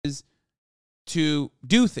to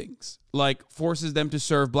do things, like forces them to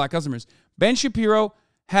serve black customers. Ben Shapiro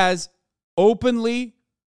has openly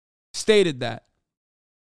stated that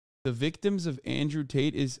the victims of Andrew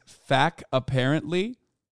Tate is FAC, apparently.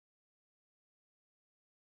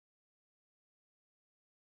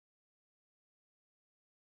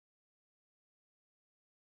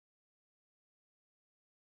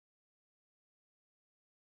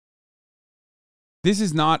 This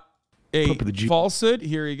is not a falsehood.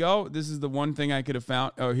 Here you go. This is the one thing I could have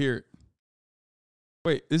found. Oh, here.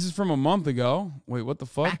 Wait, this is from a month ago. Wait, what the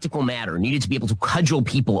fuck? Practical matter needed to be able to cudgel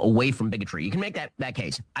people away from bigotry. You can make that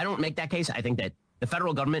case. I don't make that case. I think that the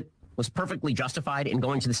federal government was perfectly justified in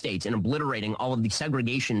going to the states and obliterating all of the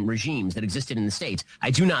segregation regimes that existed in the states.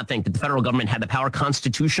 I do not think that the federal government had the power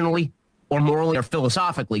constitutionally or morally or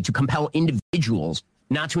philosophically to compel individuals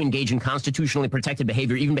not to engage in constitutionally protected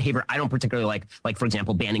behavior, even behavior I don't particularly like, for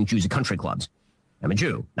example, banning Jews at country clubs. I'm a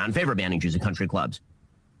Jew, not in favor of banning Jews at country clubs.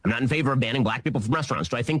 I'm not in favor of banning black people from restaurants.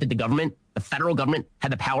 Do I think that the federal government,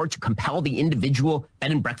 had the power to compel the individual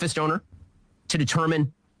bed and breakfast owner to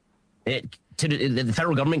determine the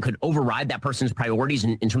federal government could override that person's priorities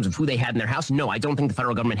in terms of who they had in their house? No, I don't think the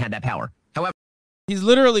federal government had that power. However, he's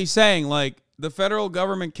literally saying, like, the federal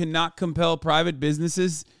government cannot compel private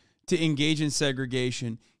businesses to engage in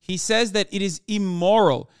segregation. He says that it is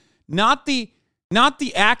immoral, not the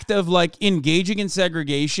act of like engaging in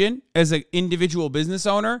segregation as an individual business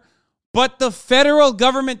owner, but the federal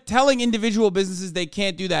government telling individual businesses they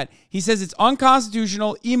can't do that. He says it's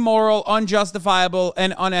unconstitutional, immoral, unjustifiable,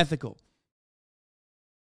 and unethical.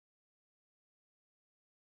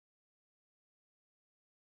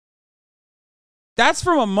 That's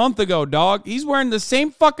from a month ago, dog. He's wearing the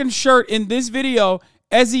same fucking shirt in this video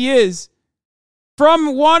as he is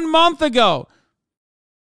from 1 month ago.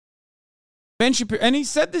 Ben Shapiro, and he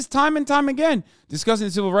said this time and time again. Discussing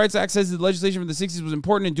the Civil Rights Act, says that the legislation from the 60s was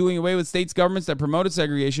important in doing away with states' governments that promoted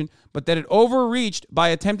segregation, but that it overreached by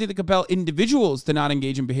attempting to compel individuals to not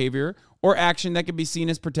engage in behavior or action that could be seen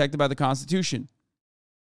as protected by the Constitution.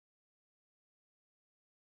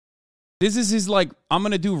 This is his, like, I'm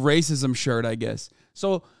going to do racism shirt, I guess.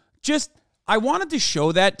 So just, I wanted to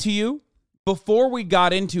show that to you before we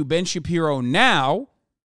got into Ben Shapiro now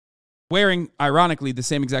wearing, ironically, the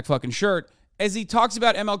same exact fucking shirt as he talks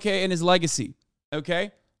about MLK and his legacy,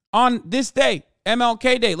 okay? On this day,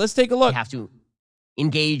 MLK Day, let's take a look. We have to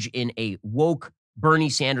engage in a woke Bernie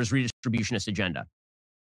Sanders redistributionist agenda.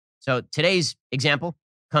 So today's example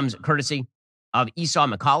comes courtesy of Esau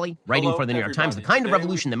McCauley, writing for the New York Times, the kind of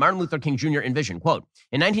revolution that Martin Luther King Jr. envisioned. Quote,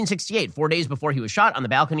 in 1968, 4 days before he was shot on the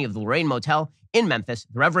balcony of the Lorraine Motel in Memphis,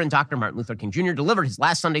 the Reverend Dr. Martin Luther King Jr. delivered his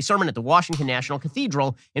last Sunday sermon at the Washington National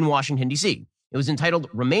Cathedral in Washington, D.C. It was entitled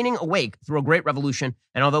Remaining Awake Through a Great Revolution,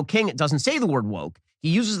 and although King doesn't say the word woke, he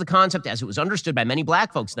uses the concept as it was understood by many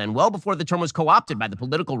black folks then, well before the term was co-opted by the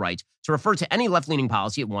political right to refer to any left-leaning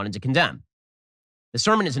policy it wanted to condemn. The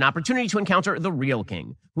sermon is an opportunity to encounter the real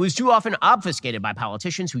King, who is too often obfuscated by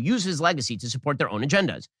politicians who use his legacy to support their own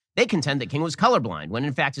agendas. They contend that King was colorblind, when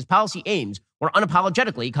in fact his policy aims were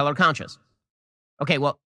unapologetically color conscious. Okay,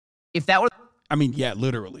 well, if that were... I mean, yeah,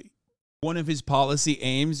 literally. One of his policy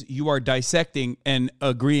aims you are dissecting and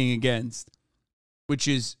agreeing against, which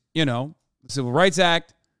is, you know, the Civil Rights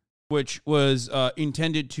Act, which was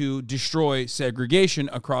intended to destroy segregation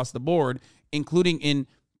across the board, including in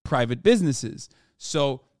private businesses.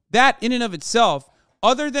 So that in and of itself,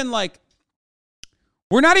 other than like,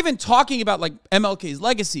 we're not even talking about like MLK's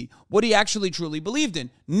legacy, what he actually truly believed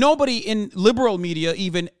in. Nobody in liberal media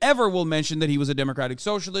even ever will mention that he was a democratic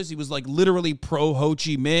socialist. He was like literally pro-Ho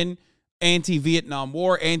Chi Minh, anti-Vietnam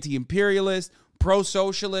War, anti-imperialist,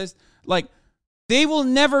 pro-socialist. Like, they will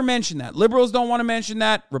never mention that. Liberals don't want to mention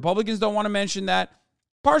that. Republicans don't want to mention that.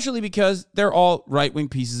 Partially because they're all right-wing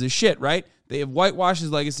pieces of shit, right? They have whitewashed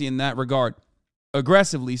his legacy in that regard.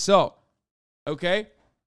 Aggressively so. Okay?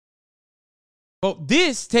 But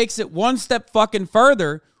this takes it one step fucking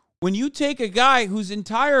further when you take a guy whose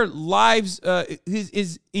entire lives,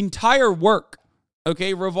 his entire work,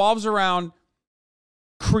 okay, revolves around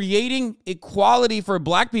creating equality for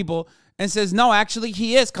black people and says, no, actually,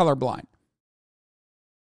 he is colorblind.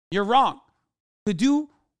 You're wrong. To do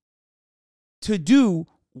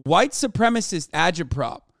white supremacist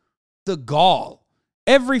agitprop, the gall.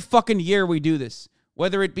 Every fucking year we do this,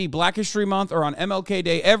 whether it be Black History Month or on MLK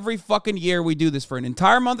Day, every fucking year we do this for an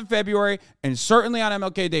entire month of February and certainly on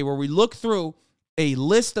MLK Day, where we look through a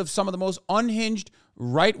list of some of the most unhinged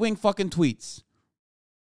right-wing fucking tweets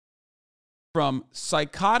from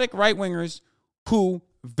psychotic right-wingers who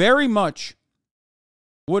very much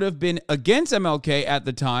would have been against MLK at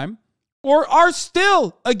the time, or are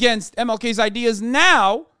still against MLK's ideas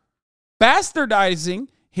now, bastardizing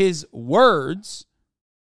his words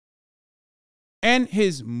and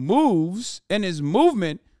his moves and his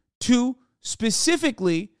movement to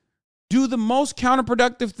specifically do the most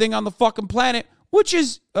counterproductive thing on the fucking planet, which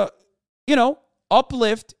is,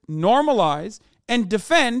 uplift, normalize, and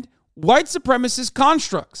defend white supremacist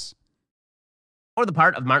constructs. Or the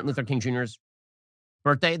part of Martin Luther King Jr.'s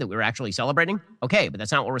birthday that we were actually celebrating? Okay, but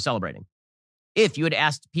that's not what we're celebrating. If you had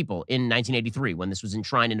asked people in 1983, when this was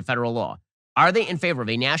enshrined into federal law, are they in favor of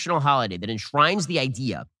a national holiday that enshrines the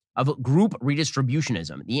idea of group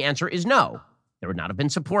redistributionism? The answer is no. There would not have been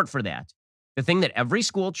support for that. The thing that every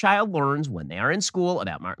school child learns when they are in school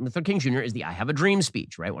about Martin Luther King Jr. is the I Have a Dream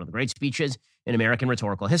speech, right? One of the great speeches in American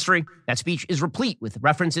rhetorical history. That speech is replete with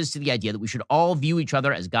references to the idea that we should all view each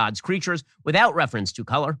other as God's creatures without reference to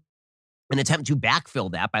color. An attempt to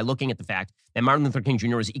backfill that by looking at the fact that Martin Luther King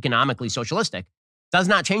Jr. was economically socialistic does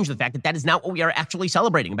not change the fact that that is not what we are actually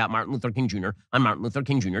celebrating about Martin Luther King Jr. on Martin Luther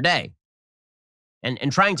King Jr. Day.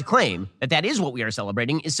 And trying to claim that that is what we are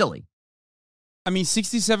celebrating is silly. I mean,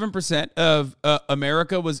 67% of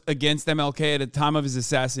America was against MLK at the time of his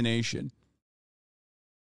assassination.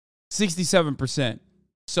 67%.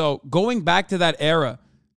 So going back to that era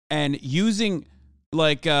and using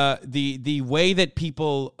like the way that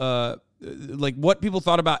people like what people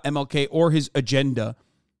thought about MLK or his agenda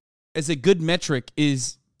as a good metric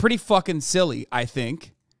is pretty fucking silly, I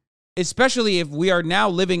think. Especially if we are now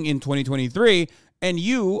living in 2023 and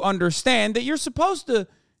you understand that you're supposed to,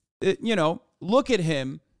 look at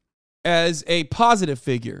him as a positive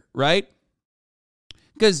figure, right?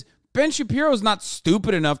 Because Ben Shapiro's not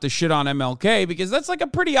stupid enough to shit on MLK because that's like a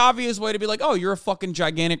pretty obvious way to be like, oh, you're a fucking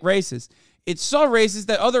gigantic racist. It's so racist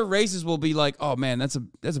that other races will be like, oh man, that's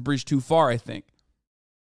a bridge too far, I think.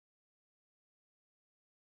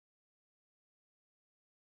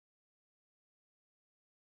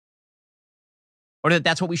 Or that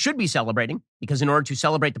that's what we should be celebrating, because in order to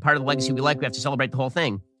celebrate the part of the legacy we like, we have to celebrate the whole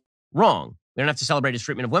thing. Wrong. We don't have to celebrate his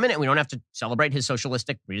treatment of women, and we don't have to celebrate his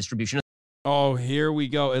socialistic redistribution. Oh, here we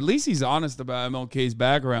go. At least he's honest about MLK's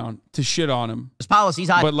background to shit on him. His policies,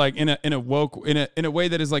 but like in a way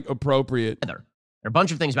that is like appropriate. There are a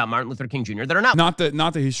bunch of things about Martin Luther King Jr. that are not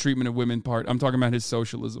the his treatment of women part. I'm talking about his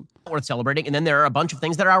socialism. Worth celebrating, and then there are a bunch of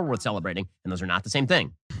things that are worth celebrating, and those are not the same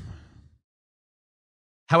thing.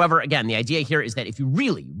 However, again, the idea here is that if you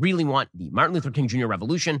really, really want the Martin Luther King Jr.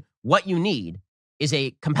 revolution, what you need is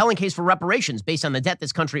a compelling case for reparations based on the debt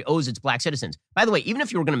this country owes its black citizens. By the way, even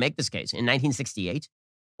if you were going to make this case in 1968,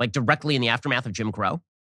 like directly in the aftermath of Jim Crow,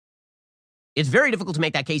 it's very difficult to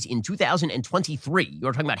make that case in 2023.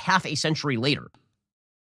 You're talking about half a century later.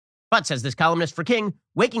 But, says this columnist for King,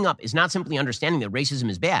 waking up is not simply understanding that racism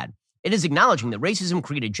is bad. It is acknowledging that racism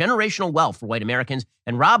created generational wealth for white Americans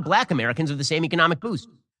and robbed black Americans of the same economic boost.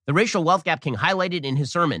 The racial wealth gap King highlighted in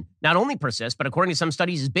his sermon not only persists, but according to some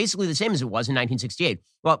studies, is basically the same as it was in 1968.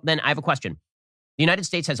 Well, then I have a question. The United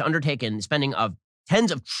States has undertaken spending of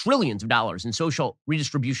tens of trillions of dollars in social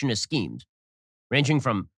redistributionist schemes, ranging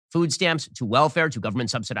from food stamps to welfare to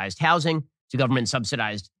government-subsidized housing to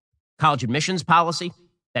government-subsidized college admissions policy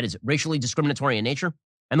that is racially discriminatory in nature.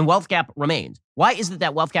 And the wealth gap remains. Why is it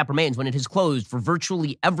that wealth gap remains when it has closed for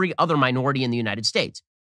virtually every other minority in the United States?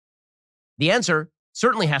 The answer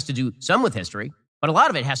certainly has to do some with history, but a lot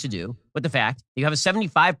of it has to do with the fact that you have a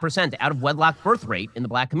 75% out-of-wedlock birth rate in the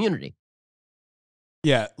black community.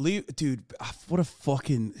 Yeah, dude, what a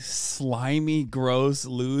fucking slimy, gross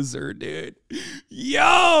loser, dude.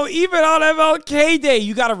 Yo, even on MLK Day,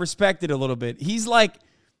 you got to respect it a little bit. He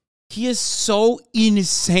is so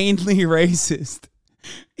insanely racist.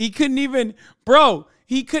 He could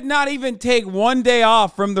not even take one day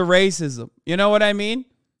off from the racism. You know what I mean?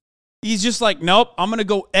 He's just like, nope, I'm going to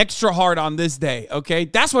go extra hard on this day, okay?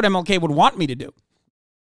 That's what MLK would want me to do.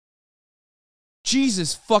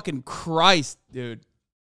 Jesus fucking Christ, dude.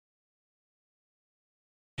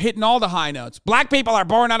 Hitting all the high notes. Black people are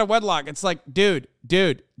born out of wedlock. It's like, dude.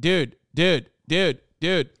 There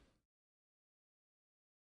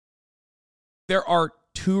are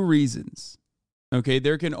two reasons, okay?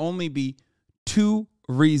 There can only be two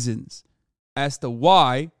reasons as to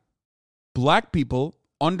why black people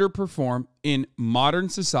underperform in modern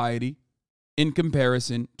society in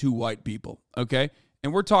comparison to white people, okay?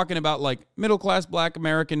 And we're talking about like middle-class black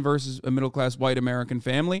American versus a middle-class white American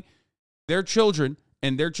family. Their children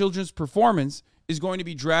and their children's performance is going to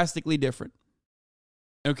be drastically different,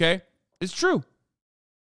 okay? It's true.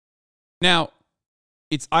 Now,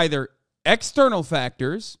 it's either external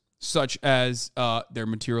factors such as their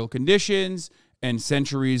material conditions and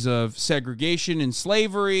centuries of segregation and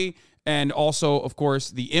slavery and also, of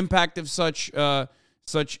course, the impact of such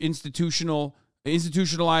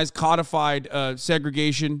institutionalized, codified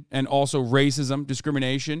segregation and also racism,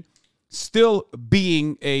 discrimination, still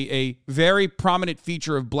being a very prominent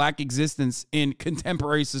feature of black existence in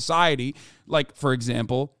contemporary society. Like, for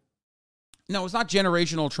example, no, it's not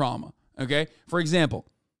generational trauma, okay? For example,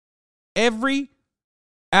 every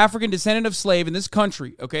African descendant of slave in this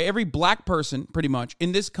country, okay, every black person pretty much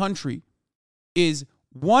in this country is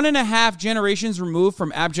 1.5 generations removed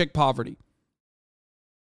from abject poverty.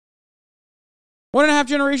 1.5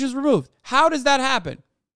 generations removed. How does that happen?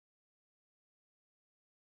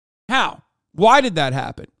 How? Why did that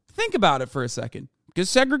happen? Think about it for a second. Because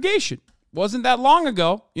segregation wasn't that long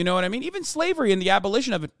ago. You know what I mean? Even slavery and the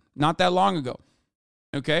abolition of it, not that long ago.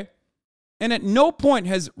 Okay? And at no point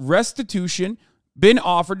has restitution been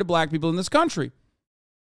offered to black people in this country.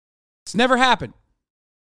 It's never happened.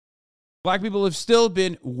 Black people have still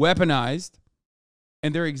been weaponized,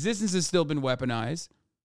 and their existence has still been weaponized,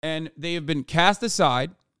 and they have been cast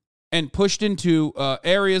aside and pushed into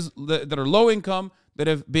areas that are low income, that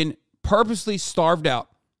have been purposely starved out.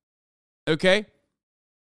 Okay?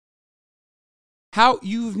 How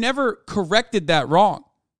you've never corrected that wrong.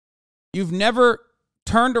 You've never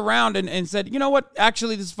turned around and said, you know what?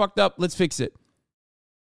 Actually, this is fucked up. Let's fix it.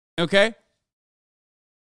 Okay?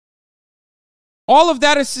 All of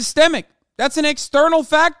that is systemic. That's an external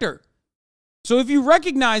factor. So if you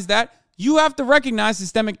recognize that, you have to recognize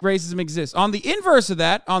systemic racism exists. On the inverse of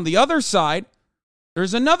that, on the other side,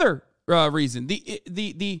 there's another reason.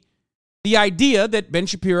 The idea that Ben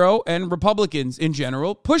Shapiro and Republicans in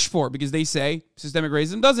general push for, because they say systemic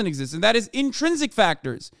racism doesn't exist, and that is intrinsic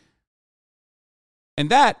factors. And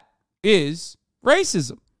that is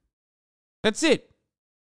racism. That's it.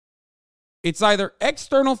 It's either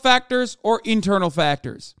external factors or internal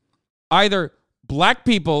factors. Either black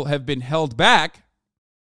people have been held back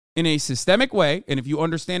in a systemic way, and if you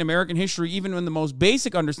understand American history, even when the most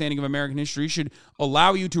basic understanding of American history should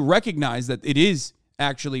allow you to recognize that it is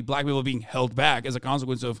actually black people being held back as a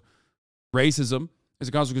consequence of racism, as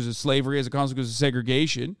a consequence of slavery, as a consequence of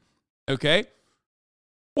segregation, okay?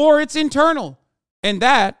 Or it's internal, and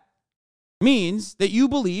that means that you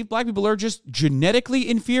believe black people are just genetically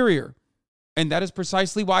inferior, and that is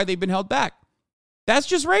precisely why they've been held back. That's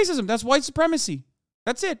just racism. That's white supremacy.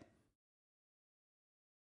 That's it.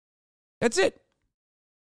 That's it.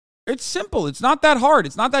 It's simple. It's not that hard.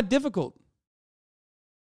 It's not that difficult.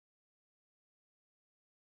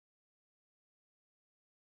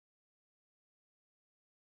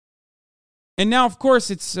 And now, of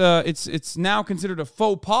course, it's now considered a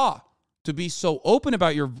faux pas to be so open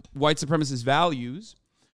about your white supremacist values,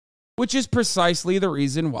 which is precisely the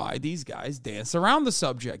reason why these guys dance around the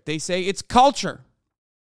subject. They say it's culture.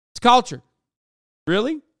 It's culture.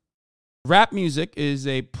 Really? Rap music is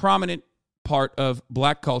a prominent part of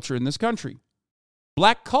black culture in this country.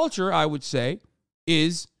 Black culture, I would say,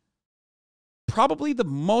 is probably the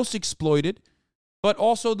most exploited, but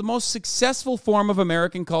also the most successful form of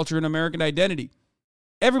American culture and American identity.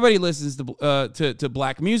 Everybody listens to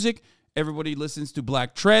black music. Everybody listens to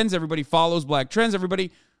black trends. Everybody follows black trends.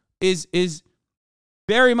 Everybody is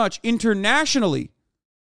very much internationally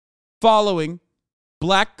following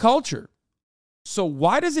black culture. So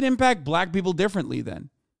why does it impact black people differently then?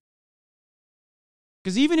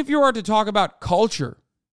 Because even if you are to talk about culture,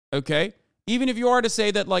 okay, even if you are to say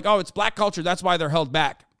that, like, oh, it's black culture, that's why they're held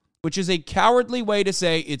back, which is a cowardly way to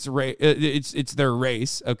say it's their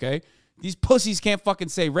race, okay? These pussies can't fucking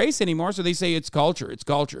say race anymore, so they say it's culture. It's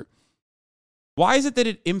culture. Why is it that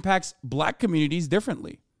it impacts black communities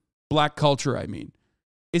differently? Black culture, I mean.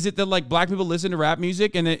 Is it that, like, black people listen to rap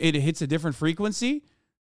music and it hits a different frequency?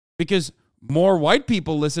 Because more white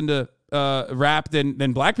people listen to rap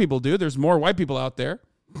than black people do. There's more white people out there.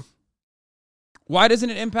 Why doesn't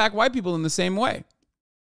it impact white people in the same way?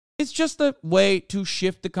 It's just a way to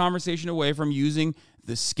shift the conversation away from using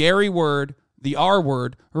the scary word, the R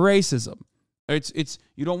word, racism. It's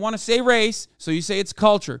you don't want to say race, so you say it's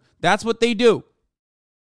culture. That's what they do.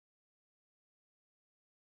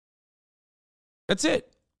 That's it.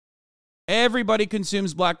 Everybody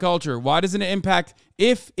consumes black culture. Why doesn't it impact?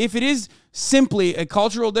 If it is simply a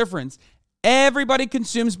cultural difference, everybody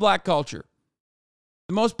consumes black culture.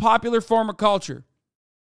 The most popular form of culture.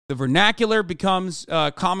 The vernacular becomes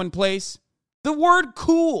commonplace. The word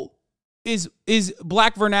cool is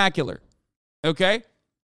black vernacular. Okay?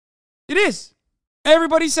 It is.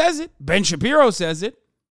 Everybody says it. Ben Shapiro says it.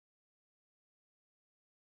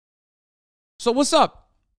 So what's up?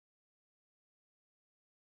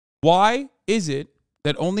 Why is it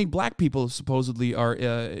that only black people supposedly are,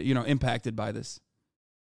 impacted by this?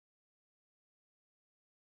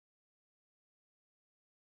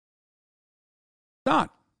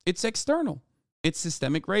 not. It's external. It's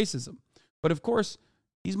systemic racism. But of course,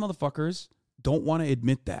 these motherfuckers don't want to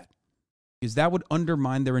admit that because that would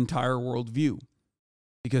undermine their entire worldview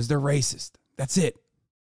because they're racist. That's it.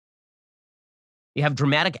 You have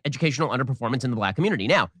dramatic educational underperformance in the black community.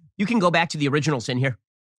 Now, you can go back to the original sin here,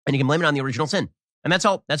 and you can blame it on the original sin. And that's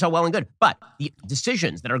all well and good. But the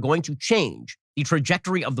decisions that are going to change the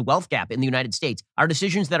trajectory of the wealth gap in the United States are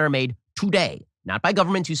decisions that are made today, not by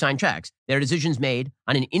governments who sign checks. They're decisions made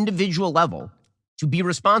on an individual level to be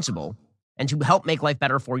responsible and to help make life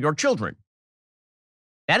better for your children.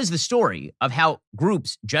 That is the story of how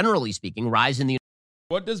groups, generally speaking, rise in the.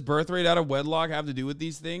 What does birth rate out of wedlock have to do with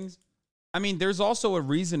these things? I mean, there's also a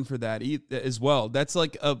reason for that as well. That's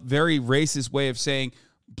like a very racist way of saying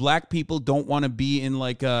black people don't want to be in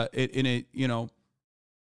like in a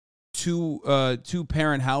two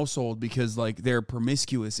parent household because like they're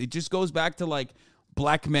promiscuous. It just goes back to like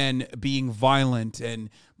black men being violent and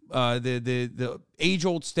the age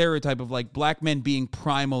old stereotype of like black men being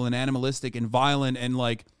primal and animalistic and violent and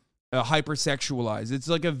like hypersexualized. It's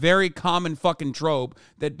like a very common fucking trope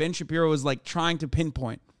that Ben Shapiro is like trying to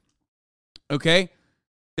pinpoint. Okay,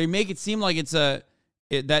 they make it seem like it's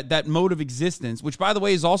that mode of existence, which by the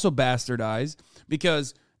way is also bastardized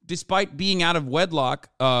because despite being out of wedlock,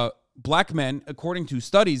 black men, according to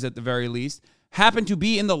studies at the very least, happen to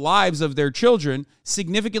be in the lives of their children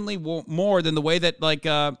significantly more than the way that like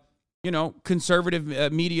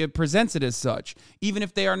conservative media presents it as such, even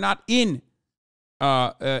if they are not in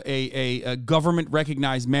a government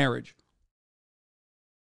recognized marriage.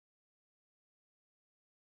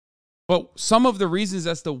 But some of the reasons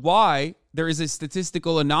as to why there is a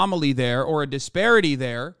statistical anomaly there or a disparity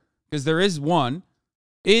there, because there is one,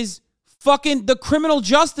 is fucking the criminal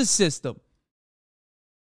justice system.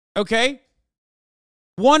 Okay?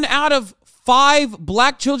 1 out of 5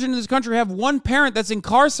 black children in this country have one parent that's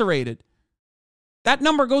incarcerated. That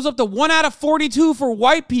number goes up to 1 out of 42 for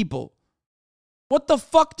white people. What the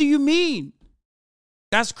fuck do you mean?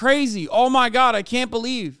 That's crazy. Oh my God, I can't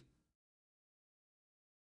believe.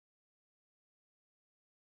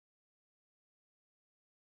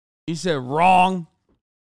 He said, wrong.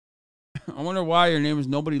 I wonder why your name is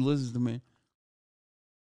Nobody Listens to Me.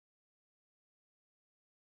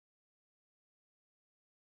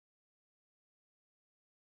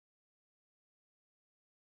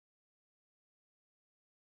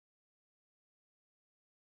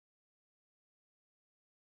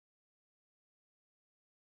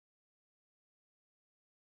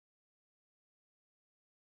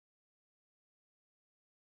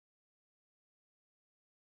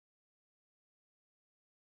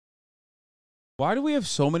 Why do we have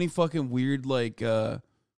so many fucking weird like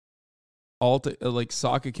like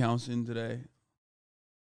sock accounts in today?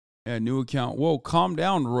 Yeah, new account. Whoa, calm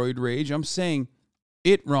down, Roid Rage. I'm saying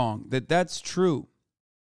it wrong. That's true.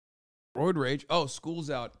 Roid Rage. Oh, school's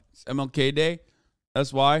out. It's MLK Day.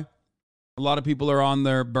 That's why. A lot of people are on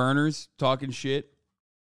their burners talking shit.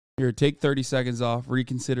 Here, take 30 seconds off.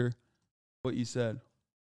 Reconsider what you said.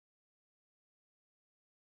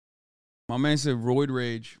 My man said Roid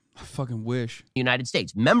Rage. I fucking wish. United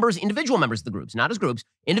States. Members, individual members of the groups, not as groups,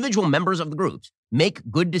 individual members of the groups make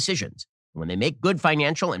good decisions. When they make good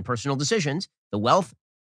financial and personal decisions, the wealth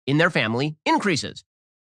in their family increases.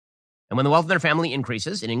 And when the wealth in their family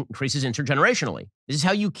increases, it increases intergenerationally. This is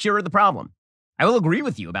how you cure the problem. I will agree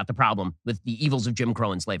with you about the problem with the evils of Jim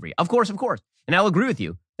Crow and slavery. Of course, of course. And I'll agree with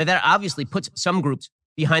you that obviously puts some groups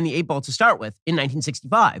behind the 8 ball to start with in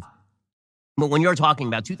 1965. But when you're talking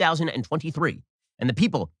about 2023, and the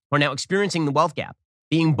people who are now experiencing the wealth gap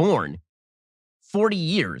being born 40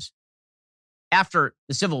 years after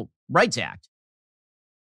the Civil Rights Act,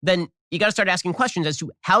 then you got to start asking questions as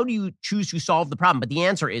to how do you choose to solve the problem? But the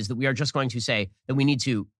answer is that we are just going to say that we need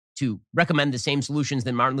to recommend the same solutions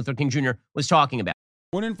that Martin Luther King Jr. was talking about.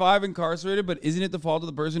 1 in 5 incarcerated, but isn't it the fault of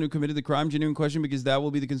the person who committed the crime? Genuine question, because that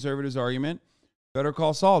will be the conservatives' argument. Better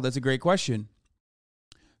call Saul. That's a great question.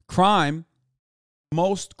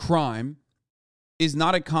 Most crime, is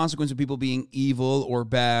not a consequence of people being evil or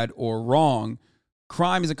bad or wrong.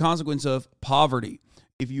 Crime is a consequence of poverty.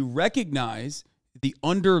 If you recognize the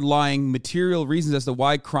underlying material reasons as to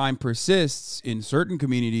why crime persists in certain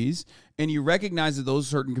communities, and you recognize that those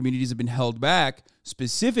certain communities have been held back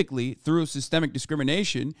specifically through systemic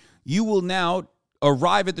discrimination, you will now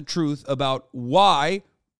arrive at the truth about why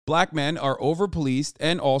black men are over-policed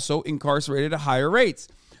and also incarcerated at higher rates.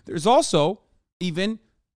 There's also even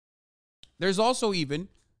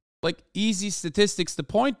like easy statistics to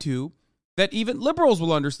point to that even liberals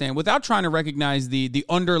will understand without trying to recognize the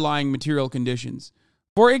underlying material conditions.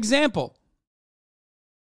 For example,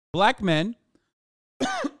 black men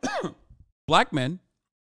black men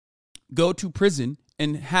go to prison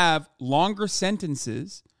and have longer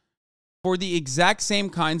sentences for the exact same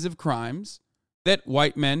kinds of crimes that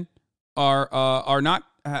white men are not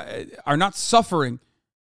suffering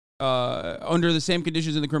under the same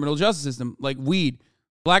conditions in the criminal justice system, like weed.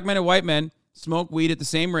 Black men and white men smoke weed at the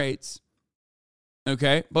same rates,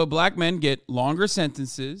 okay? But black men get longer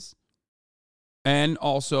sentences and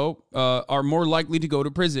also are more likely to go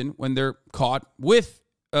to prison when they're caught with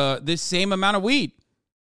this same amount of weed.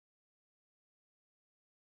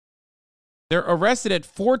 They're arrested at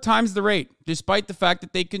 4 times the rate, despite the fact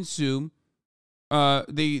that they consume,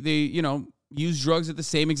 they use drugs at the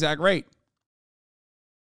same exact rate.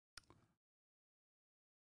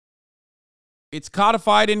 It's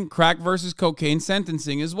codified in crack versus cocaine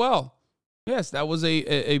sentencing as well. Yes, that was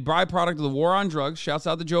a byproduct of the war on drugs. Shouts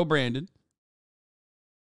out to Joe Brandon.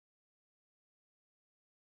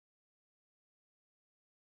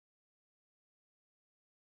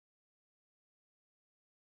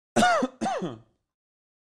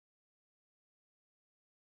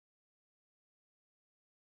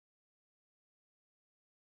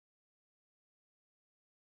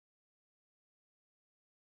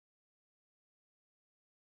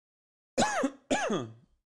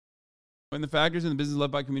 When the factors in the business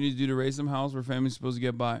left by communities due to racism, house where families supposed to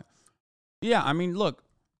get by. Yeah, I mean, look.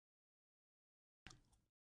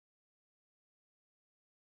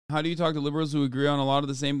 How do you talk to liberals who agree on a lot of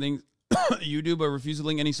the same things you do, but refuse to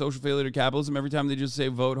link any social failure to capitalism every time they just say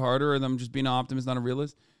vote harder, or them just being an optimist, not a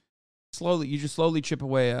realist? You just slowly chip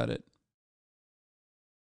away at it.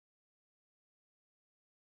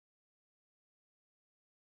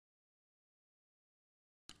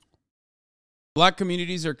 Black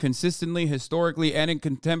communities are consistently, historically, and in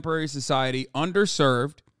contemporary society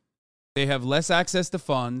underserved. They have less access to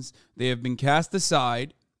funds. They have been cast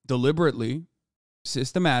aside deliberately,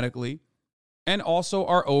 systematically, and also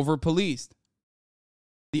are over-policed.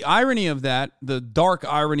 The irony of that, the dark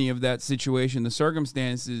irony of that situation, the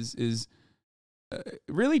circumstances is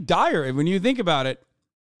really dire. When you think about it,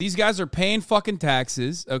 these guys are paying fucking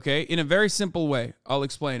taxes, okay, in a very simple way. I'll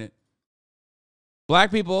explain it.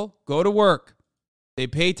 Black people go to work. They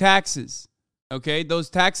pay taxes, okay? Those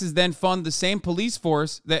taxes then fund the same police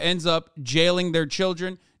force that ends up jailing their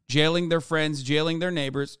children, jailing their friends, jailing their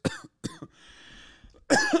neighbors.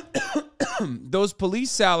 Those police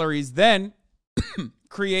salaries then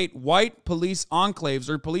create white police enclaves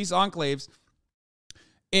or police enclaves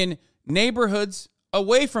in neighborhoods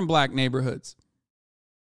away from black neighborhoods.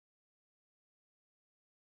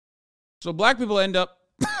 So black people end up,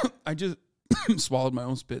 I just swallowed my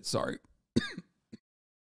own spit, sorry.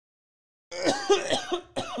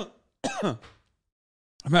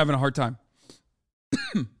 I'm having a hard time.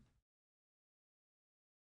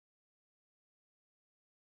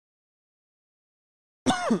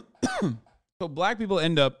 So black people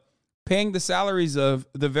end up paying the salaries of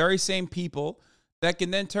the very same people that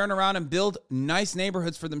can then turn around and build nice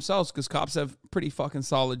neighborhoods for themselves, because cops have pretty fucking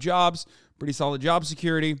solid jobs, pretty solid job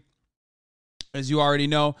security, as you already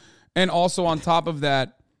know. And also on top of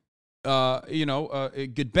that, a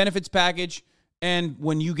good benefits package. And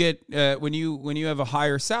when you get when you have a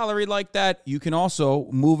higher salary like that, you can also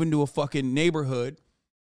move into a fucking neighborhood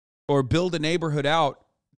or build a neighborhood out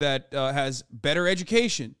that has better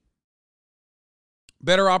education,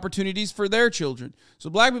 better opportunities for their children. So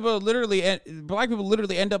black people literally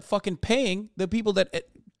end up fucking paying the people that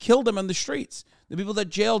killed them on the streets, the people that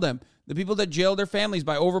jailed them, the people that jailed their families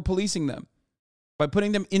by over policing them, by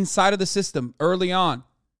putting them inside of the system early on.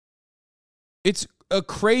 It's a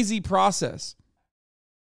crazy process.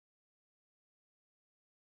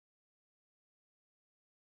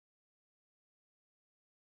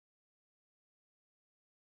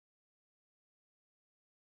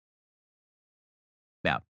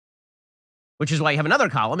 About. Which is why you have another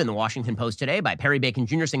column in the Washington Post today by Perry Bacon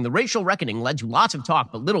Jr. saying the racial reckoning led to lots of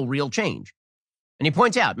talk but little real change. And he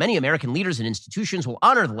points out many American leaders and institutions will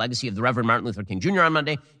honor the legacy of the Reverend Martin Luther King Jr. on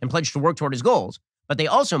Monday and pledge to work toward his goals, but they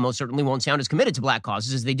also most certainly won't sound as committed to black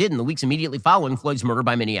causes as they did in the weeks immediately following Floyd's murder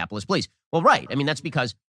by Minneapolis police. Well, right. I mean, that's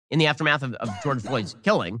because in the aftermath of George Floyd's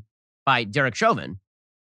killing by Derek Chauvin,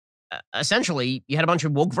 essentially you had a bunch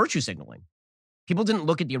of woke virtue signaling. People didn't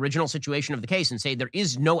look at the original situation of the case and say there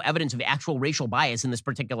is no evidence of actual racial bias in this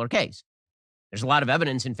particular case. There's a lot of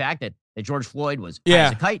evidence, in fact, that George Floyd was high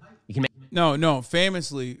as a kite. You can make No.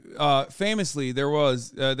 Famously, there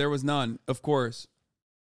was none. Of course,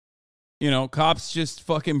 cops just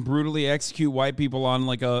fucking brutally execute white people on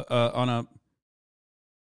like on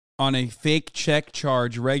a fake check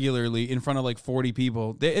charge regularly in front of like 40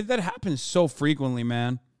 people. That happens so frequently,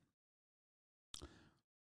 man.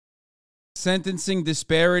 sentencing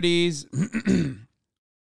disparities.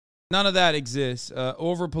 None of that exists.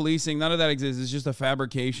 Over-policing, none of that exists. It's just a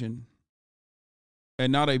fabrication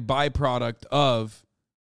and not a byproduct of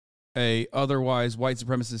a otherwise white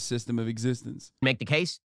supremacist system of existence. Make the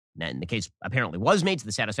case, and the case apparently was made to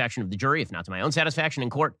the satisfaction of the jury, if not to my own satisfaction in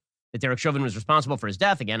court, that Derek Chauvin was responsible for his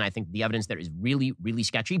death. Again, I think the evidence there is really, really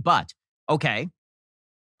sketchy, but okay.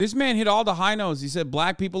 This man hit all the high notes. He said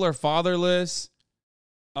black people are fatherless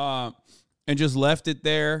and just left it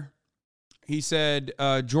there. He said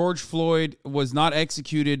George Floyd was not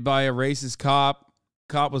executed by a racist cop.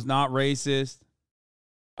 Cop was not racist.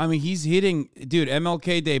 I mean, he's hitting, dude,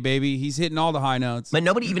 MLK Day, baby. He's hitting all the high notes. But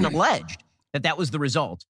nobody even alleged that that was the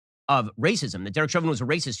result of racism, that Derek Chauvin was a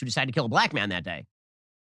racist who decided to kill a black man that day.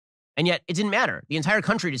 And yet it didn't matter. The entire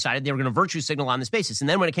country decided they were going to virtue signal on this basis. And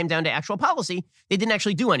then when it came down to actual policy, they didn't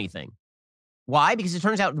actually do anything. Why? Because it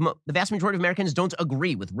turns out the vast majority of Americans don't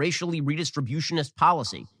agree with racially redistributionist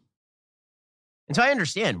policy. And so I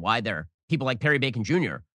understand why there are people like Perry Bacon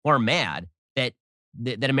Jr. who are mad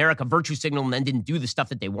that America virtue signaled and then didn't do the stuff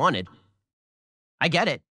that they wanted. I get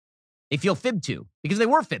it. They feel fibbed to, because they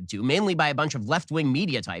were fibbed to, mainly by a bunch of left-wing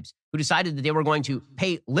media types who decided that they were going to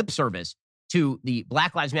pay lip service to the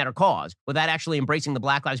Black Lives Matter cause without actually embracing the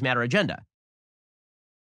Black Lives Matter agenda.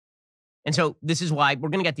 And so this is why we're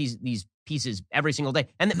going to get these pieces every single day.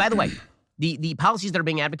 And by the way, the policies that are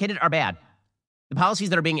being advocated are bad. The policies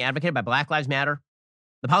that are being advocated by Black Lives Matter,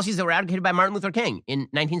 the policies that were advocated by Martin Luther King in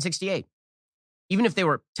 1968, even if they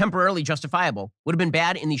were temporarily justifiable, would have been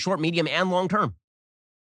bad in the short, medium, and long term.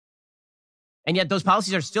 And yet those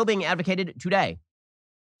policies are still being advocated today.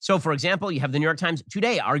 So, for example, you have the New York Times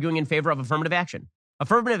today arguing in favor of affirmative action.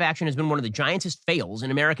 Affirmative action has been one of the giantest fails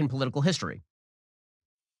in American political history.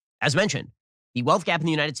 As mentioned, the wealth gap in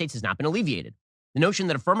the United States has not been alleviated. The notion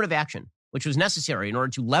that affirmative action, which was necessary in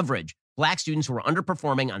order to leverage black students who were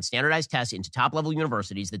underperforming on standardized tests into top-level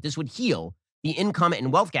universities, that this would heal the income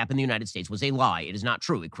and wealth gap in the United States was a lie. It is not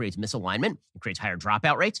true. It creates misalignment. It creates higher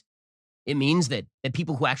dropout rates. It means that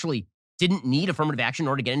people who actually didn't need affirmative action in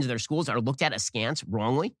order to get into their schools are looked at askance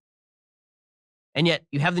wrongly. And yet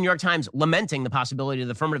you have the New York Times lamenting the possibility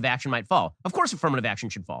that affirmative action might fall. Of course, affirmative action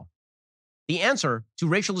should fall. The answer to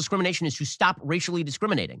racial discrimination is to stop racially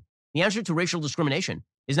discriminating. The answer to racial discrimination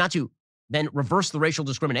is not to then reverse the racial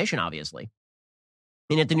discrimination, obviously.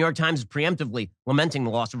 And yet the New York Times is preemptively lamenting the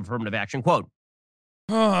loss of affirmative action. Quote.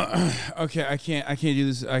 Okay, I can't do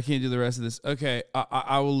this. I can't do the rest of this. Okay,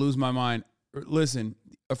 I will lose my mind. Listen,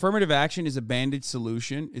 affirmative action is a bandage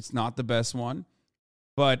solution. It's not the best one,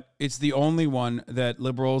 but it's the only one that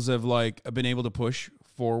liberals have been able to push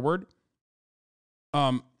forward.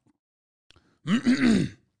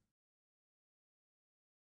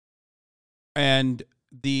 And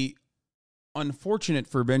the unfortunate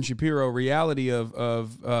for Ben Shapiro reality of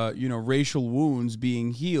racial wounds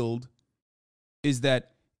being healed is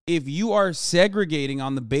that if you are segregating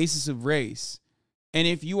on the basis of race, and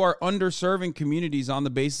if you are underserving communities on the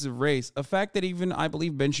basis of race, a fact that even I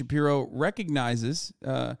believe Ben Shapiro recognizes,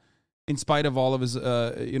 in spite of all of his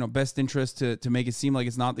best interest to make it seem like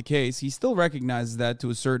it's not the case, he still recognizes that to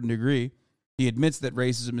a certain degree. He admits that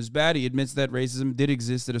racism is bad. He admits that racism did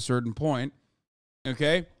exist at a certain point.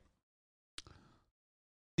 Okay?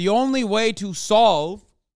 The only way to solve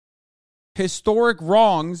historic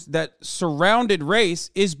wrongs that surrounded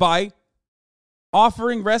race is by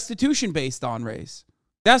offering restitution based on race.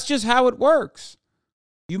 That's just how it works.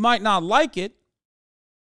 You might not like it,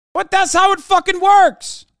 but that's how it fucking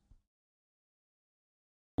works.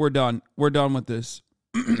 We're done. We're done with this.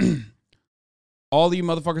 All of you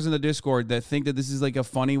motherfuckers in the Discord that think that this is like a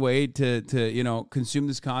funny way to consume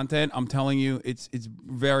this content, I'm telling you, it's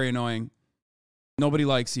very annoying. Nobody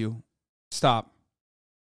likes you. Stop.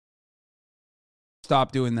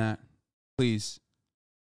 Stop doing that. Please.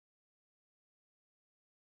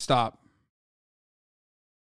 Stop.